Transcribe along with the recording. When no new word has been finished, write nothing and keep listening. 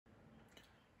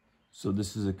So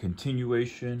this is a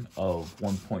continuation of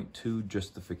 1.2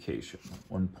 justification,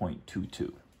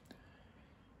 1.22.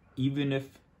 Even if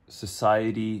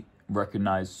society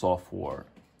recognized SoftWar,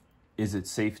 is it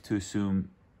safe to assume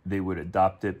they would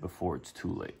adopt it before it's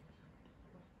too late?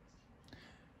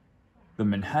 The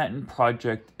Manhattan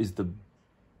Project is the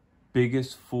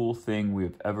biggest fool thing we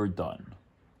have ever done.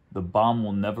 The bomb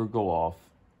will never go off,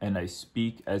 and I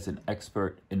speak as an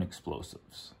expert in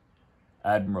explosives.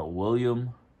 Admiral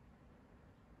William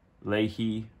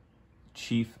Leahy,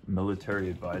 Chief Military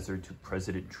Advisor to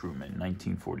President Truman,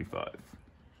 1945.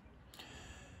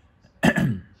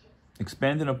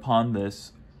 Expanding upon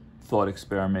this thought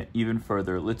experiment even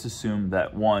further, let's assume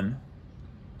that 1,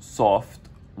 soft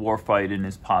warfighting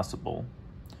is possible,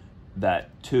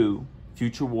 that 2,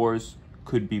 future wars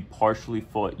could be partially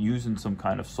fought using some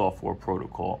kind of soft war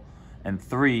protocol, and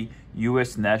 3,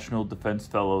 U.S. National Defense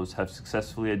Fellows have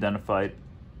successfully identified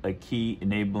a key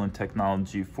enabling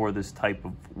technology for this type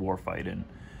of warfighting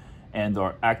and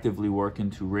are actively working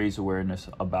to raise awareness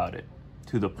about it,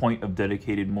 to the point of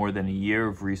dedicating more than a year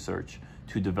of research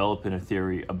to developing a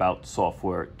theory about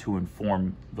software to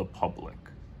inform the public.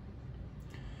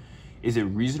 Is it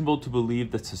reasonable to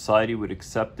believe that society would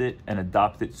accept it and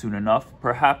adopt it soon enough?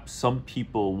 Perhaps some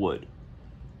people would.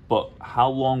 But how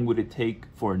long would it take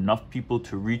for enough people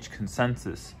to reach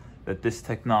consensus that this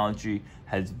technology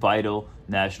has vital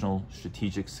national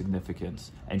strategic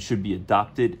significance and should be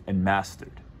adopted and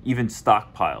mastered, even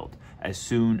stockpiled, as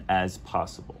soon as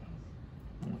possible?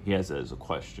 He has it as a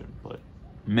question, but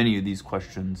many of these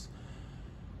questions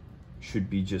should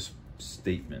be just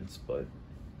statements, but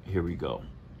here we go.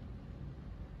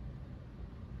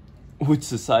 Would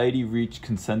society reach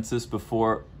consensus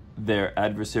before their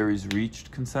adversaries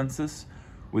reached consensus?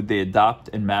 Would they adopt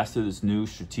and master this new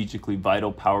strategically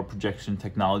vital power projection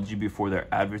technology before their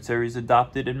adversaries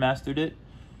adopted and mastered it?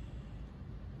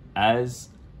 As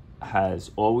has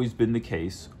always been the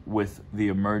case with the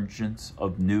emergence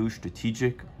of new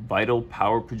strategic vital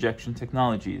power projection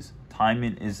technologies,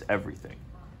 timing is everything.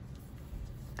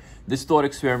 This thought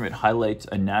experiment highlights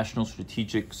a national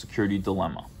strategic security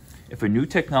dilemma. If a new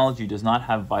technology does not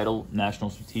have vital national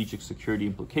strategic security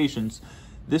implications,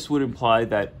 this would imply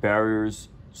that barriers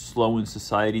slowing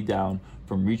society down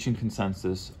from reaching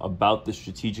consensus about the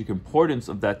strategic importance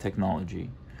of that technology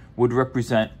would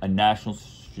represent a national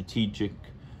strategic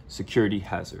security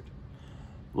hazard.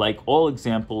 Like all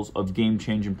examples of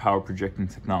game-changing power projecting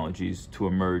technologies to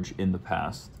emerge in the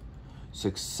past,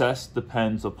 success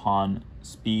depends upon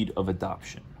speed of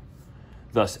adoption.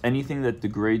 Thus, anything that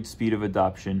degrades speed of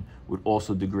adoption would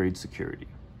also degrade security.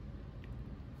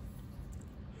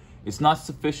 It's not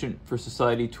sufficient for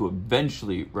society to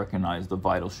eventually recognize the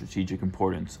vital strategic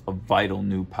importance of vital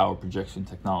new power projection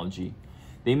technology.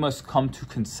 They must come to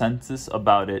consensus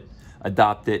about it,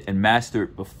 adopt it, and master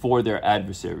it before their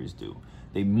adversaries do.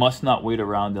 They must not wait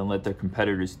around and let their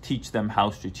competitors teach them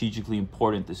how strategically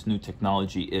important this new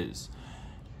technology is.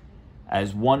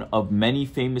 As one of many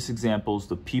famous examples,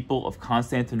 the people of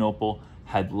Constantinople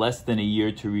had less than a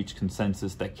year to reach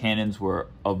consensus that cannons were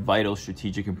of vital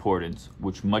strategic importance,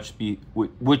 which must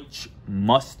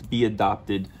be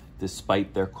adopted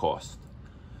despite their cost.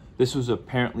 This was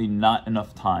apparently not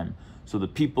enough time, so the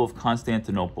people of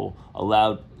Constantinople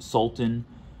allowed Sultan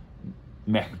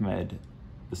Mehmed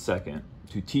II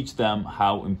to teach them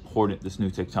how important this new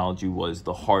technology was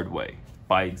the hard way,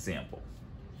 by example.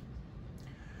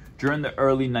 During the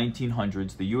early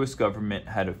 1900s, the US government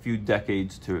had a few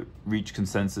decades to reach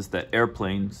consensus that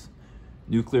airplanes,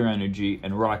 nuclear energy,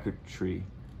 and rocketry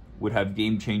would have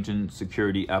game-changing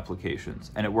security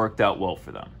applications, and it worked out well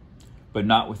for them, but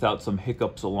not without some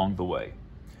hiccups along the way.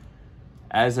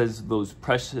 As those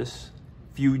precious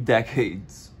few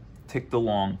decades ticked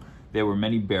along, there were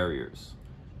many barriers,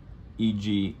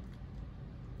 e.g.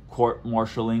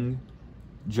 court-martialing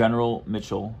General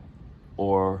Mitchell,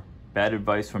 or bad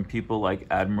advice from people like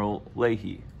Admiral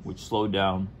Leahy, which slowed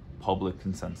down public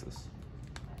consensus.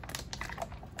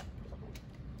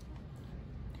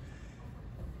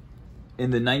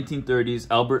 In the 1930s,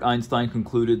 Albert Einstein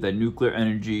concluded that nuclear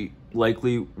energy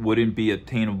likely wouldn't be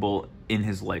attainable in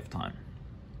his lifetime.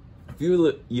 A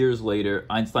few years later,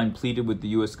 Einstein pleaded with the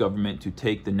US government to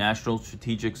take the national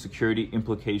strategic security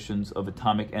implications of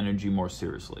atomic energy more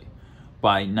seriously.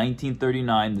 By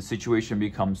 1939, the situation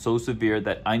became so severe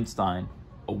that Einstein,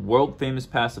 a world-famous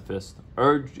pacifist,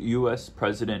 urged U.S.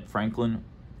 President Franklin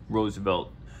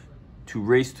Roosevelt to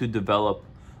race to develop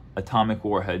atomic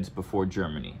warheads before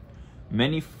Germany.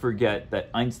 Many forget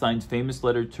that Einstein's famous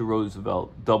letter to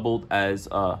Roosevelt doubled as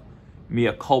a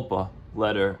mea culpa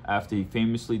letter after he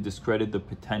famously discredited the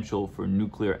potential for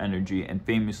nuclear energy and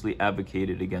famously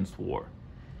advocated against war.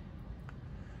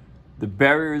 The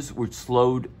barriers which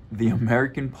slowed the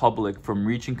American public from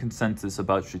reaching consensus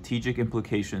about strategic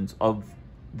implications of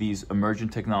these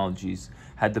emergent technologies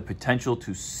had the potential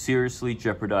to seriously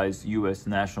jeopardize U.S.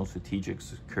 national strategic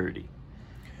security.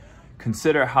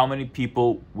 Consider how many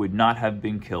people would not have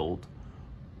been killed,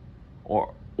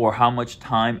 or how much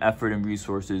time, effort, and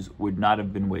resources would not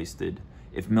have been wasted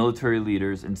if military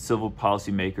leaders and civil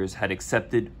policymakers had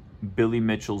accepted Billy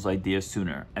Mitchell's idea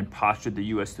sooner and postured the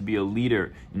U.S. to be a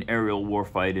leader in aerial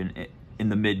warfighting in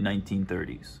the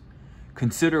mid-1930s.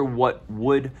 Consider what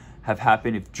would have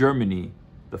happened if Germany,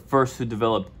 the first to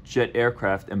develop jet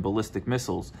aircraft and ballistic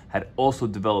missiles, had also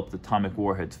developed atomic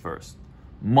warheads first,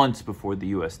 months before the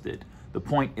U.S. did. The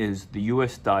point is, the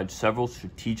U.S. dodged several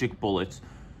strategic bullets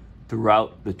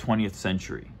throughout the 20th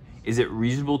century. Is it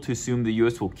reasonable to assume the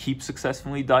U.S. will keep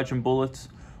successfully dodging bullets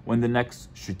when the next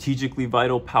strategically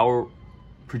vital power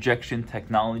projection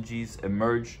technologies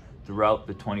emerge throughout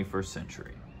the 21st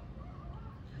century?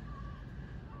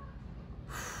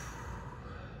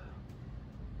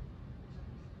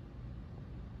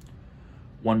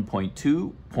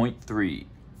 .2.3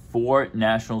 4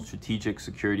 national strategic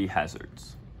security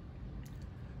hazards.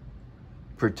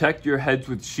 Protect your heads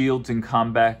with shields in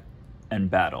combat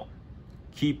and battle.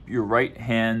 Keep your right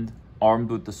hand armed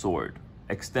with the sword.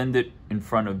 Extend it in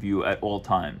front of you at all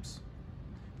times.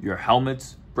 Your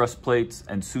helmets, breastplates,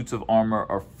 and suits of armor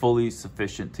are fully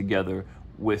sufficient together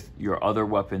with your other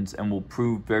weapons and will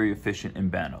prove very efficient in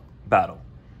battle.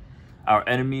 Our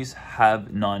enemies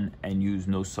have none and use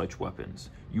no such weapons.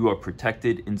 You are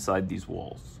protected inside these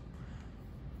walls.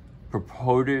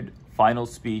 Purported final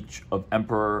speech of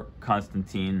Emperor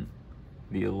Constantine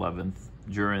XI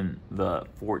during the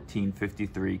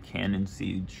 1453 Cannon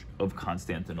Siege of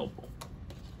Constantinople.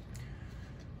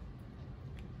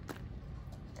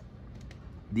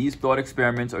 These thought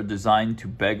experiments are designed to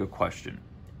beg a question.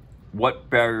 What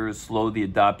barriers slow the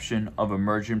adoption of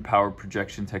emergent power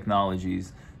projection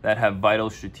technologies that have vital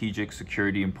strategic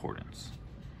security importance?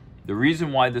 The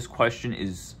reason why this question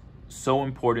is so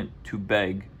important to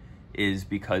beg is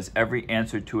because every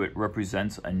answer to it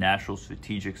represents a national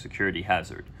strategic security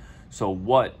hazard. So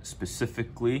what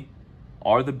specifically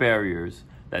are the barriers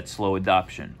that slow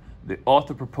adoption? The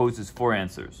author proposes 4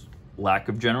 answers: lack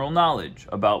of general knowledge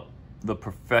about the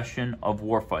profession of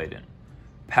warfighting,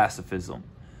 pacifism,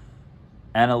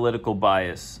 analytical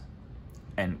bias,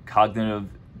 and cognitive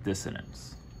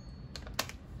dissonance.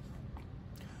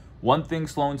 One thing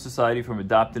slowing society from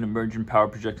adopting emergent power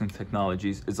projecting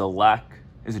technologies is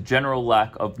a general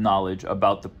lack of knowledge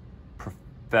about the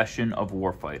profession of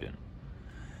warfighting.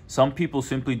 Some people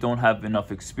simply don't have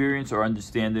enough experience or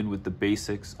understanding with the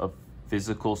basics of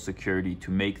physical security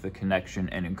to make the connection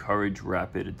and encourage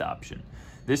rapid adoption.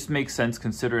 This makes sense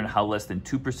considering how less than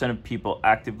 2% of people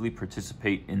actively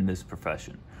participate in this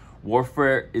profession.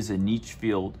 Warfare is a niche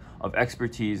field of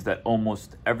expertise that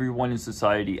almost everyone in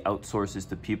society outsources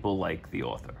to people like the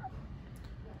author.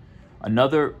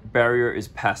 Another barrier is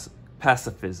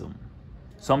pacifism.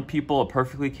 Some people are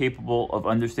perfectly capable of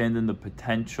understanding the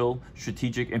potential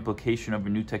strategic implication of a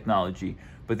new technology,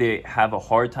 but they have a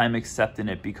hard time accepting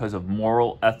it because of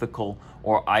moral, ethical,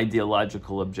 or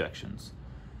ideological objections.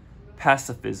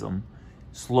 Pacifism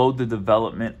slowed the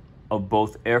development of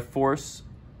both air forces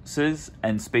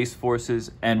and space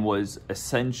forces and was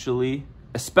especially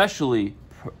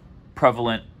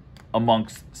prevalent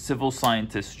amongst civil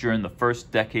scientists during the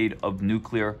first decade of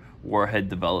nuclear warhead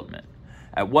development.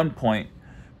 At one point,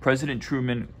 President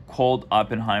Truman called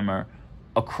Oppenheimer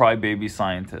a crybaby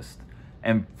scientist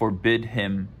and forbid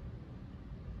him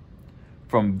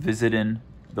from visiting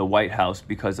the White House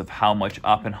because of how much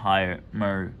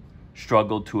Oppenheimer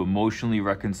struggled to emotionally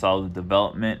reconcile the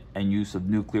development and use of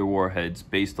nuclear warheads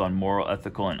based on moral,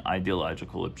 ethical, and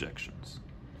ideological objections.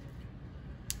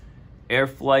 Air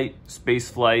flight,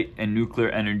 space flight, and nuclear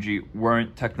energy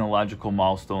weren't technological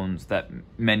milestones that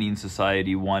many in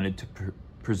society wanted to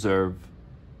preserve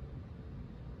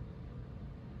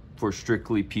for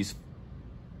strictly peaceful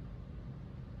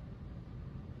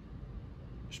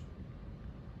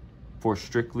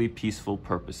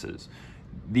purposes.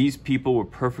 These people were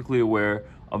perfectly aware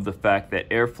of the fact that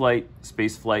air flight,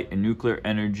 space flight, and nuclear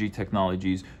energy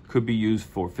technologies could be used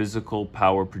for physical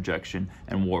power projection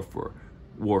and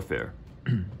warfare.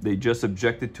 They just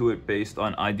objected to it based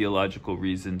on ideological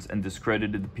reasons and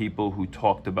discredited the people who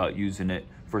talked about using it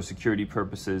for security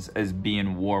purposes as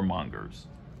being warmongers.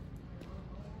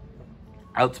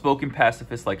 Outspoken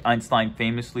pacifists like Einstein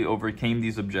famously overcame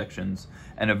these objections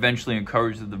and eventually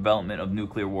encouraged the development of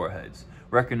nuclear warheads,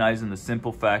 recognizing the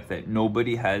simple fact that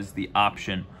nobody has the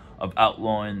option of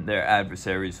outlawing their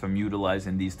adversaries from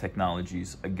utilizing these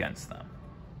technologies against them.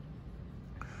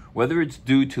 Whether it's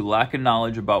due to lack of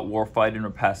knowledge about warfighting or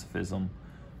pacifism,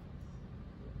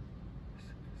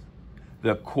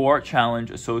 the core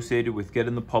challenge associated with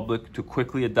getting the public to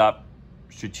quickly adopt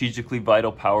strategically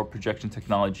vital power projection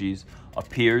technologies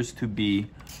appears to be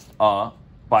a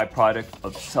byproduct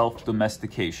of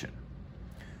self-domestication.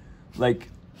 Like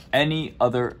any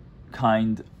other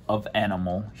kind of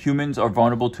animal, humans are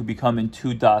vulnerable to becoming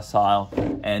too docile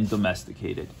and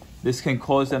domesticated. This can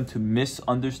cause them to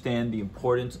misunderstand the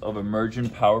importance of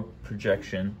emergent power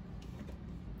projection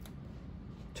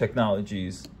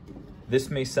technologies. This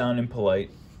may sound impolite,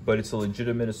 but it's a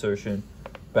legitimate assertion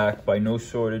backed by no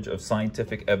shortage of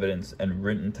scientific evidence and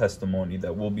written testimony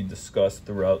that will be discussed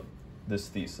throughout this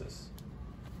thesis.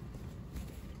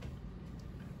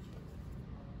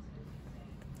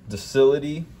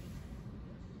 Docility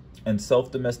and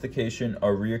self-domestication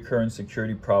are recurring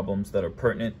security problems that are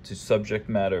pertinent to subject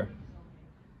matter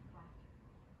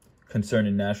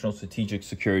concerning national strategic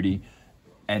security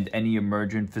and any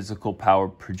emergent physical power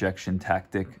projection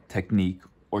tactic, technique,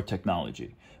 or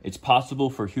technology. It's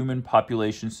possible for human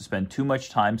populations to spend too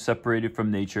much time separated from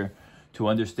nature to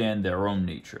understand their own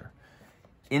nature.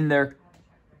 In their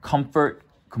comfort,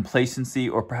 complacency,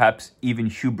 or perhaps even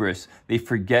hubris, they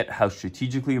forget how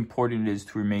strategically important it is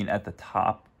to remain at the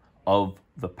top of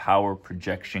the power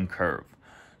projection curve.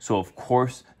 So of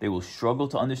course, they will struggle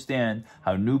to understand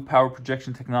how new power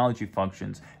projection technology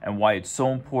functions and why it's so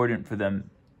important for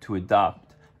them to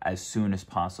adopt as soon as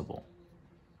possible.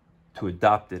 To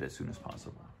adopt it as soon as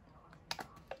possible.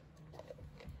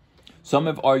 Some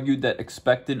have argued that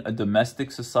expecting a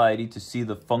domestic society to see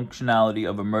the functionality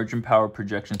of emergent power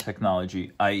projection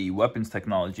technology, i.e. weapons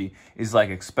technology, is like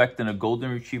expecting a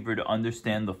golden retriever to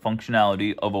understand the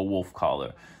functionality of a wolf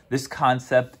collar. This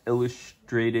concept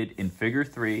illustrated in Figure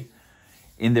 3.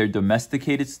 In their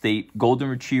domesticated state, golden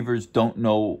retrievers don't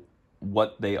know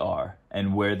what they are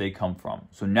and where they come from.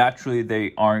 So naturally,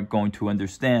 they aren't going to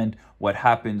understand what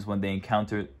happens when they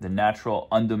encounter the natural,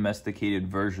 undomesticated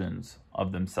versions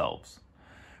of themselves.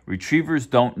 Retrievers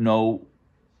don't know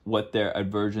what their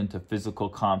aversion to physical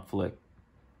conflict.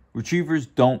 Retrievers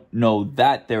don't know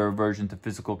that their aversion to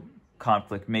physical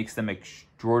conflict makes them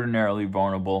extraordinarily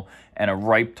vulnerable and a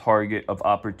ripe target of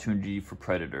opportunity for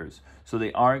predators. So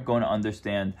they aren't going to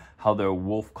understand how their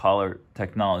wolf collar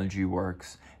technology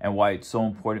works and why it's so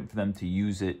important for them to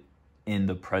use it in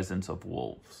the presence of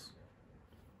wolves.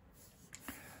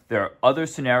 There are other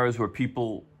scenarios where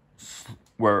people's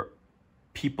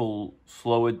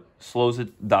slow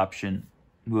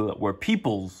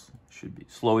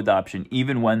adoption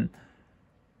even when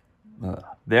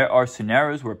there are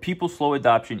scenarios where people slow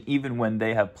adoption even when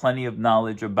they have plenty of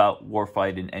knowledge about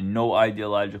warfighting and no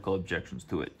ideological objections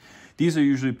to it. These are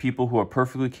usually people who are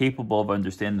perfectly capable of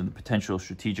understanding the potential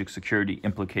strategic security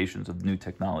implications of new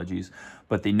technologies,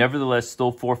 but they nevertheless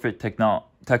still forfeit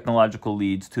technological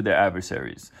leads to their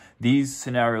adversaries. These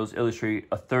scenarios illustrate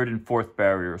a third and fourth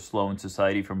barrier slowing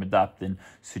society from adopting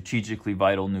strategically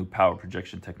vital new power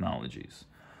projection technologies.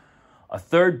 A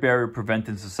third barrier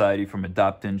preventing society from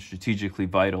adopting strategically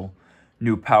vital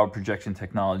new power projection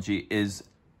technology is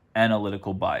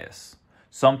analytical bias.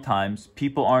 Sometimes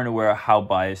people aren't aware of how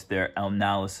biased their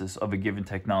analysis of a given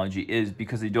technology is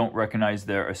because they don't recognize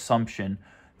their assumption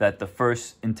that the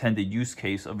first intended use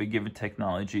case of a given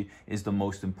technology is the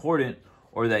most important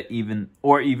or even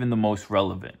the most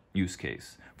relevant use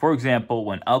case. For example,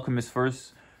 when alchemists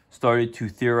first started to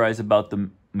theorize about the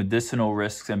medicinal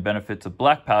risks and benefits of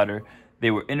black powder,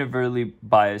 they were inadvertently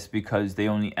biased because they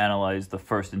only analyzed the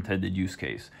first intended use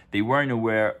case. They weren't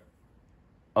aware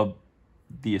of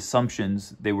the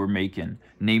assumptions they were making,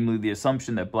 namely the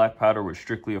assumption that black powder was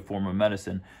strictly a form of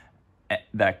medicine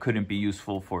that couldn't be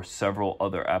useful for several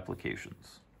other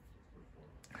applications.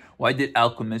 Why did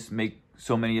alchemists make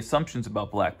so many assumptions about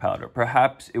black powder?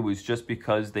 Perhaps it was just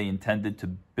because they intended to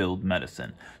build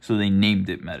medicine, so they named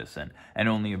it medicine and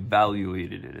only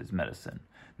evaluated it as medicine.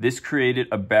 This created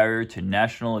a barrier to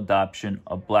national adoption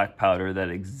of black powder that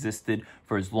existed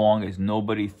for as long as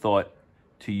nobody thought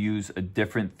to use a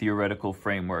different theoretical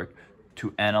framework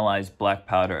to analyze black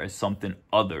powder as something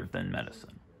other than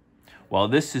medicine. While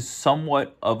this is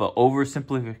somewhat of an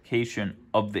oversimplification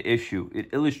of the issue, it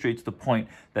illustrates the point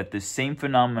that this same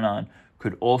phenomenon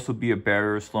could also be a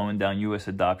barrier slowing down U.S.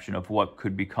 adoption of what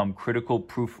could become critical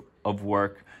proof of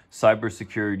work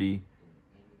cybersecurity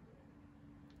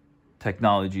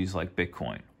technologies like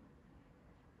Bitcoin.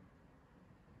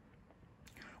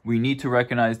 We need to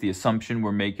recognize the assumption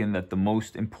we're making that the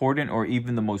most important or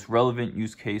even the most relevant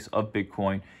use case of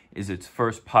Bitcoin is its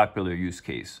first popular use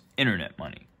case, internet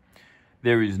money.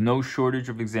 There is no shortage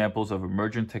of examples of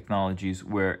emergent technologies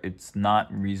where it's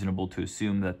not reasonable to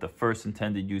assume that the first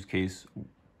intended use case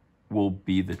will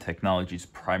be the technology's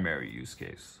primary use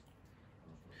case.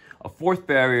 A fourth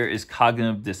barrier is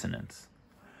cognitive dissonance.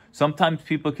 Sometimes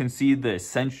people can see the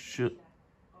essentially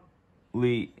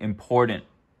important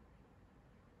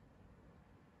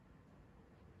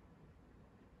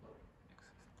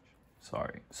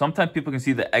Sometimes people can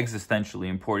see the existentially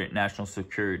important national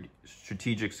security,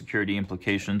 strategic security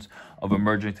implications of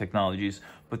emerging technologies,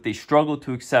 but they struggle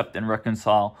to accept and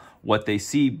reconcile what they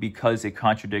see because it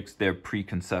contradicts their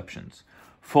preconceptions.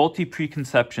 Faulty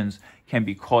preconceptions can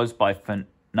be caused by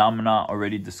phenomena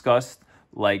already discussed,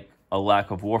 like a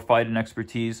lack of warfighting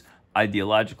expertise,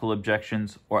 ideological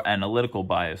objections, or analytical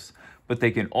bias, but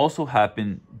they can also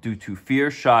happen due to fear,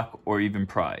 shock, or even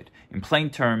pride. In plain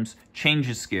terms, change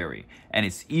is scary, and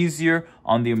it's easier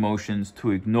on the emotions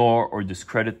to ignore or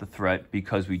discredit the threat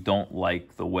because we don't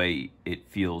like the way it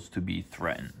feels to be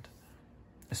threatened,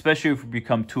 especially if we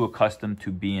become too accustomed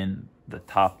to being the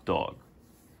top dog.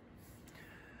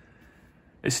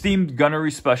 Esteemed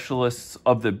gunnery specialists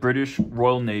of the British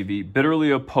Royal Navy bitterly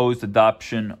opposed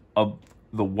adoption of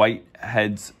the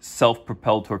Whitehead's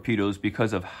self-propelled torpedoes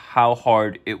because of how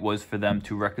hard it was for them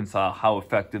to reconcile how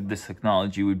effective this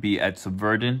technology would be at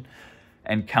subverting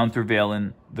and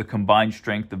countervailing the combined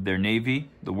strength of their navy,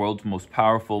 the world's most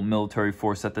powerful military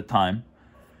force at the time.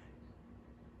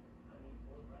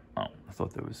 Oh, I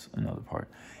thought there was another part.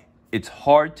 It's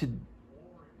hard to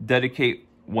dedicate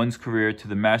one's career to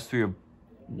the mastery of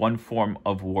one form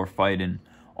of war fighting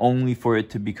only for it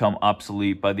to become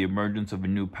obsolete by the emergence of a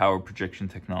new power projection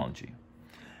technology.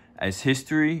 As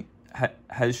history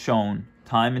has shown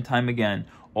time and time again,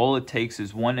 all it takes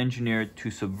is one engineer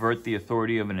to subvert the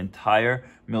authority of an entire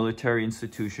military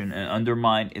institution and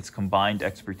undermine its combined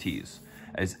expertise.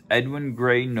 As Edwin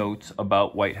Gray notes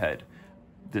about Whitehead,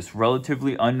 this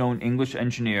relatively unknown English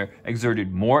engineer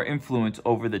exerted more influence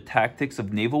over the tactics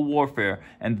of naval warfare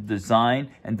and the design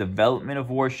and development of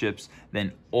warships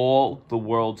than all the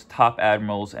world's top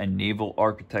admirals and naval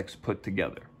architects put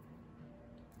together.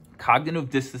 Cognitive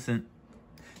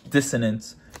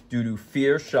dissonance due to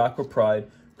fear, shock, or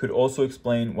pride could also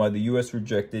explain why the U.S.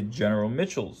 rejected General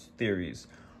Mitchell's theories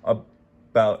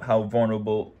about how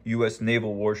vulnerable U.S.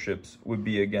 naval warships would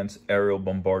be against aerial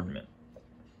bombardment.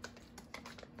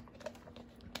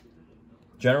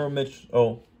 General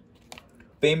Mitchell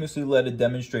famously led a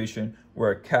demonstration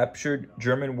where a captured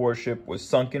German warship was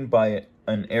sunken by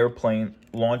an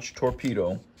airplane-launched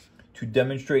torpedo to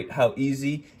demonstrate how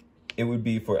easy it would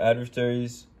be for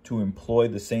adversaries to employ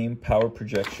the same power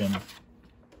projection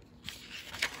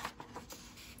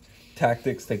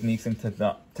tactics, techniques, and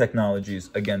technologies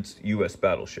against U.S.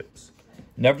 battleships.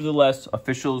 Nevertheless,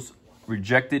 officials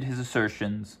rejected his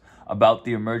assertions about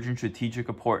the emerging strategic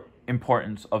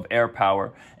importance of air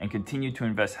power and continued to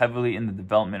invest heavily in the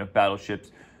development of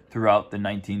battleships throughout the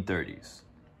 1930s.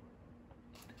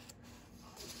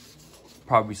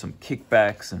 Probably some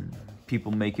kickbacks and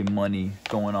people making money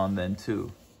going on then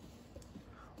too.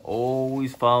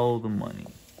 Always follow the money.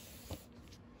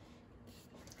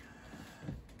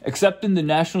 Accepting the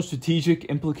national strategic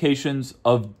implications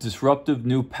of disruptive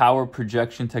new power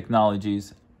projection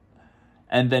technologies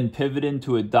and then pivoting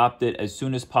to adopt it as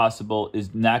soon as possible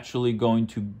is naturally going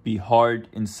to be hard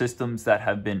in systems that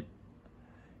have been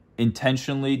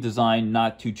intentionally designed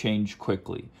not to change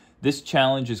quickly. This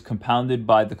challenge is compounded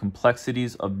by the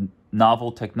complexities of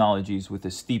novel technologies with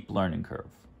a steep learning curve.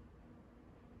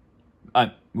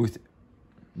 Let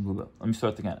me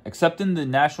start again. Accepting the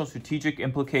national strategic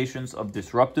implications of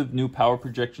disruptive new power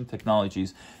projection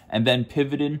technologies and then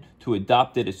pivoting to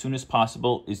adopt it as soon as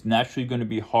possible is naturally going to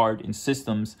be hard in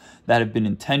systems that have been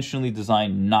intentionally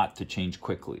designed not to change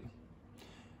quickly.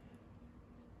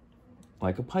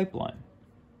 Like a pipeline.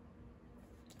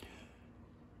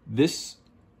 This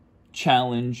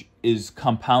challenge is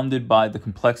compounded by the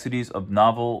complexities of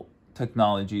novel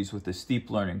technologies with a steep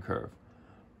learning curve.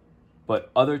 But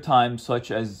other times,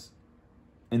 such as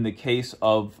in the case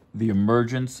of the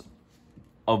emergence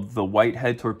of the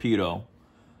Whitehead torpedo,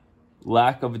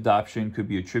 lack of adoption could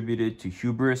be attributed to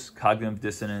hubris, cognitive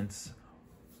dissonance,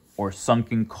 or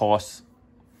sunken cost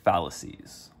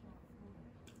fallacies.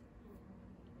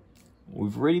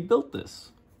 We've already built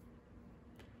this.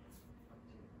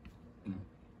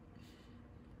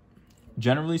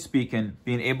 Generally speaking,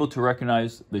 being able to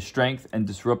recognize the strength and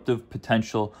disruptive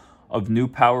potential of new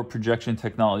power projection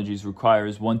technologies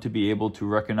requires one to be able to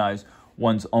recognize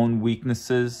one's own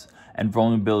weaknesses and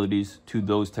vulnerabilities to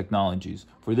those technologies.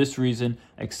 For this reason,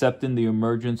 accepting the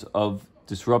emergence of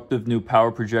disruptive new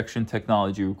power projection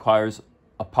technology requires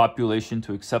a population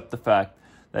to accept the fact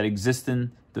that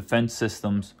existing defense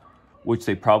systems, which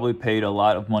they probably paid a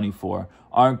lot of money for,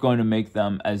 aren't going to make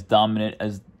them as dominant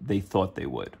as they thought they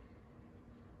would.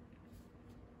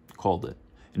 Called it.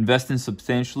 Investing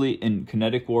substantially in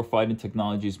kinetic warfighting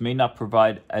technologies may not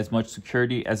provide as much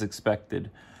security as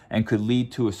expected and could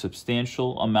lead to a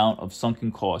substantial amount of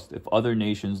sunken cost if other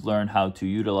nations learn how to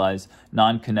utilize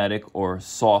non-kinetic or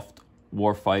soft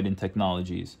warfighting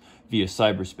technologies via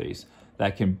cyberspace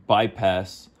that can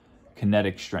bypass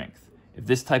kinetic strength. If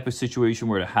this type of situation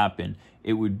were to happen,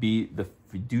 it would be the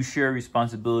fiduciary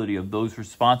responsibility of those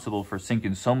responsible for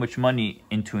sinking so much money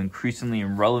into increasingly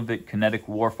irrelevant kinetic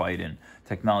warfighting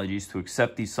technologies to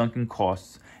accept these sunken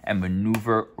costs and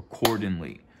maneuver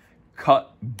accordingly.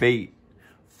 Cut bait.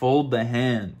 Fold the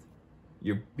hand.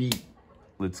 You're beat.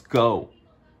 Let's go.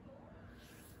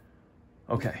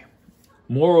 Okay.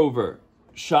 Moreover,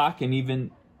 shock and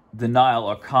even denial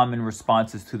are common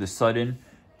responses to the sudden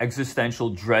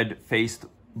existential dread faced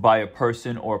by a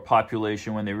person or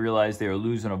population when they realize they are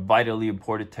losing a vitally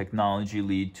important technology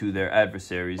lead to their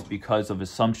adversaries because of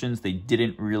assumptions they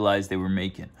didn't realize they were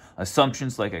making.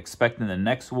 Assumptions like expecting the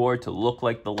next war to look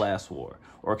like the last war,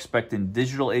 or expecting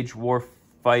digital age war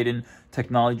fighting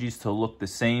technologies to look the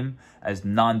same as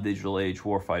non-digital age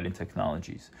warfighting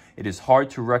technologies. It is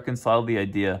hard to reconcile the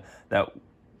idea that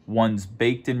one's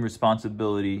baked-in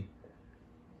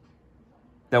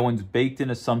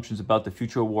assumptions about the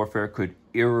future of warfare could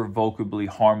irrevocably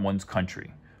harm one's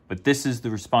country. But this is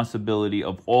the responsibility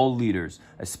of all leaders,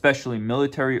 especially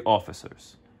military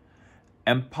officers.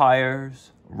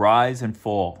 Empires rise and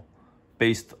fall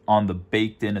based on the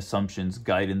baked-in assumptions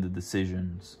guiding the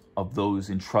decisions of those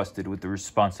entrusted with the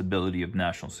responsibility of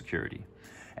national security.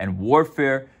 And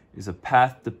warfare is a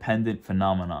path-dependent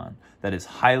phenomenon that is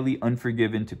highly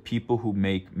unforgiving to people who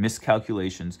make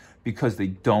miscalculations because they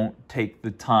don't take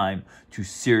the time to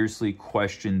seriously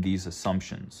question these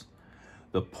assumptions.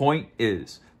 The point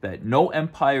is that no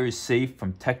empire is safe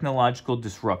from technological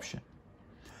disruption.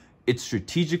 It's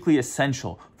strategically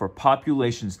essential for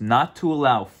populations not to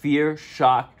allow fear,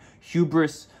 shock,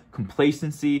 hubris,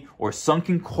 complacency, or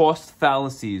sunken cost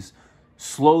fallacies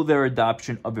slow their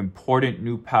adoption of important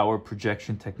new power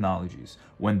projection technologies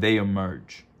when they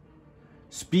emerge.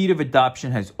 Speed of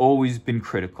adoption has always been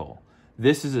critical.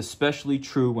 This is especially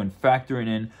true when factoring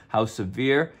in how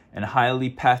severe and highly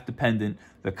path-dependent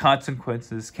the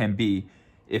consequences can be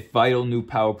if vital new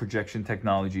power projection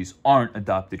technologies aren't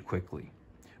adopted quickly.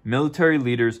 Military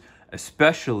leaders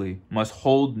especially must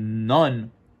hold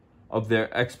none of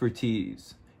their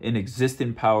expertise in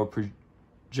existing power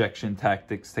projection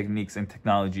tactics, techniques, and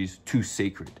technologies too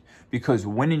sacred, because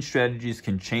winning strategies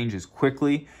can change as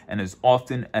quickly and as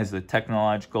often as the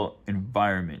technological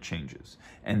environment changes.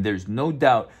 And there's no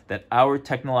doubt that our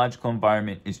technological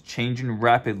environment is changing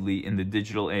rapidly in the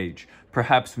digital age,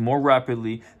 perhaps more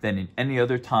rapidly than in any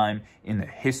other time in the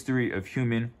history of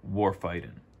human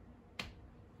warfighting.